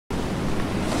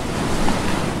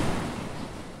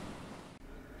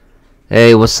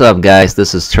Hey, what's up guys?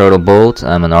 This is Turtleboat.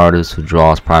 I'm an artist who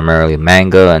draws primarily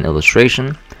manga and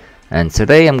illustration. And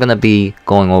today I'm gonna be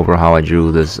going over how I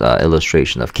drew this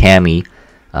illustration of Cammy,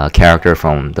 a character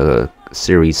from the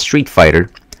series Street Fighter.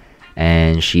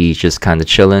 And she's just kind of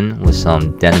chilling with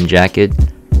some denim jacket,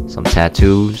 some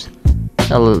tattoos.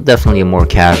 Definitely a more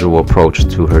casual approach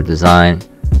to her design,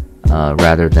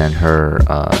 rather than her,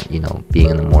 being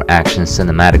in a more action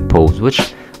cinematic pose,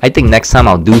 which I think next time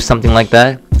I'll do something like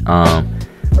that.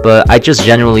 But I just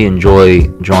generally enjoy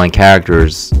drawing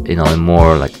characters, in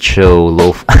more like chill,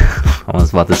 I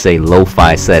was about to say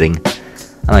lo-fi setting.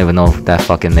 I don't even know if that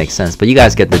fucking makes sense, but you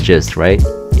guys get the gist, right?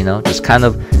 Just kind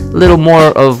of a little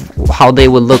more of how they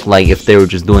would look like if they were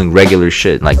just doing regular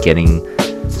shit, like getting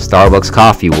Starbucks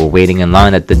coffee while waiting in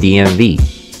line at the DMV.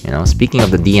 Speaking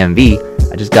of the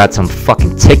DMV, I just got some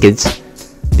fucking tickets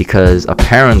because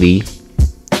apparently,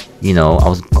 I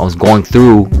was going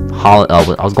through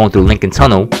Lincoln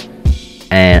Tunnel,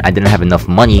 and I didn't have enough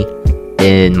money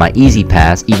in my Easy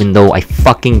Pass, even though I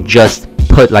fucking just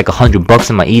put like $100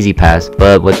 in my Easy Pass.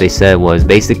 But what they said was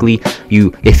basically,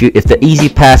 if the Easy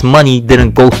Pass money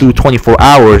didn't go through 24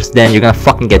 hours, then you're gonna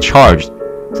fucking get charged.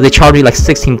 So they charged me like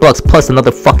 $16 plus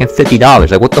another fucking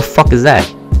 $50. Like, what the fuck is that?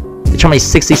 They charged me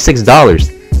 $66,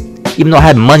 even though I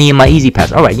had money in my Easy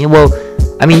Pass. All right,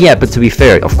 yeah, but to be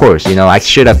fair, of course, I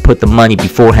should have put the money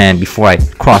beforehand before I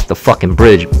crossed the fucking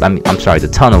bridge. I'm sorry, the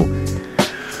tunnel.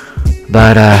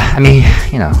 But,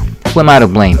 who am I to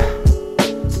blame?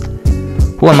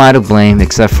 Who am I to blame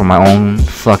except for my own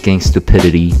fucking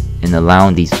stupidity in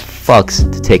allowing these fucks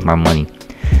to take my money?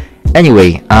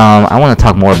 Anyway, I want to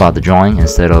talk more about the drawing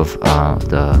instead of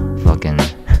the fucking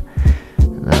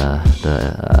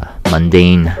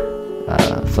mundane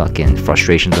fucking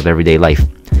frustrations of everyday life.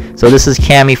 So this is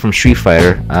Cammy from Street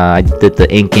Fighter. I did the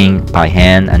inking by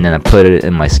hand, and then I put it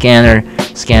in my scanner,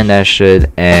 scanned that shit,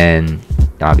 and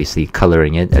obviously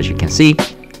coloring it, as you can see, in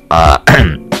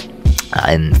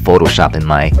Photoshop, in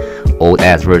my old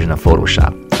ass version of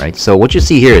Photoshop. Right. So what you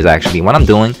see here is actually what I'm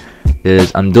doing.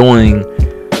 I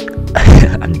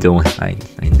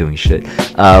ain't doing shit.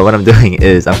 What I'm doing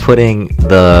is I'm putting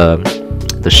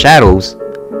the shadows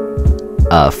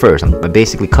first. I'm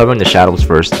basically covering the shadows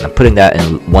first, and I'm putting that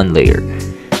in one layer,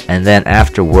 and then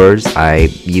afterwards I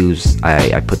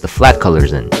put the flat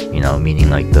colors in, meaning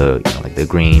like the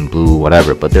green, blue,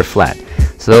 whatever, but they're flat.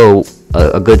 So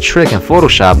a good trick in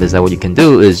Photoshop is that what you can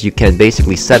do is you can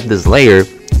basically set this layer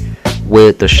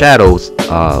with the shadows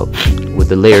with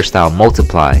the layer style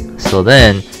multiply, so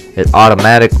then it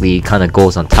automatically kind of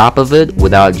goes on top of it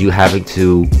without you having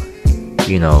to,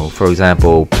 for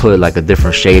example, put like a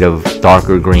different shade of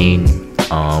darker green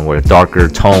or a darker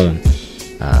tone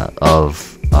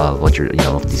of what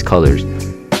of these colors.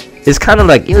 It's kind of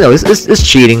like, it's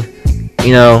cheating.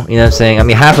 You know what I'm saying? I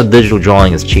mean, half of digital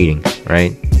drawing is cheating,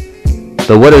 right?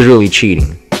 But what is really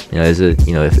cheating? Is it,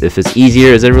 if it's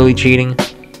easier, is it really cheating?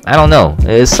 I don't know.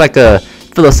 It's like a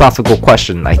philosophical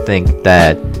question, I think,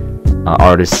 that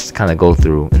artists kind of go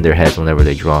through in their heads whenever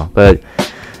they draw. But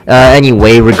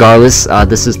anyway, regardless,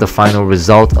 this is the final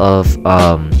result of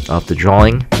the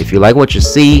drawing. If you like what you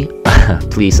see,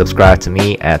 please subscribe to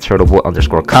me at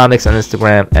Turtleboat_comics on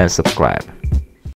Instagram and subscribe.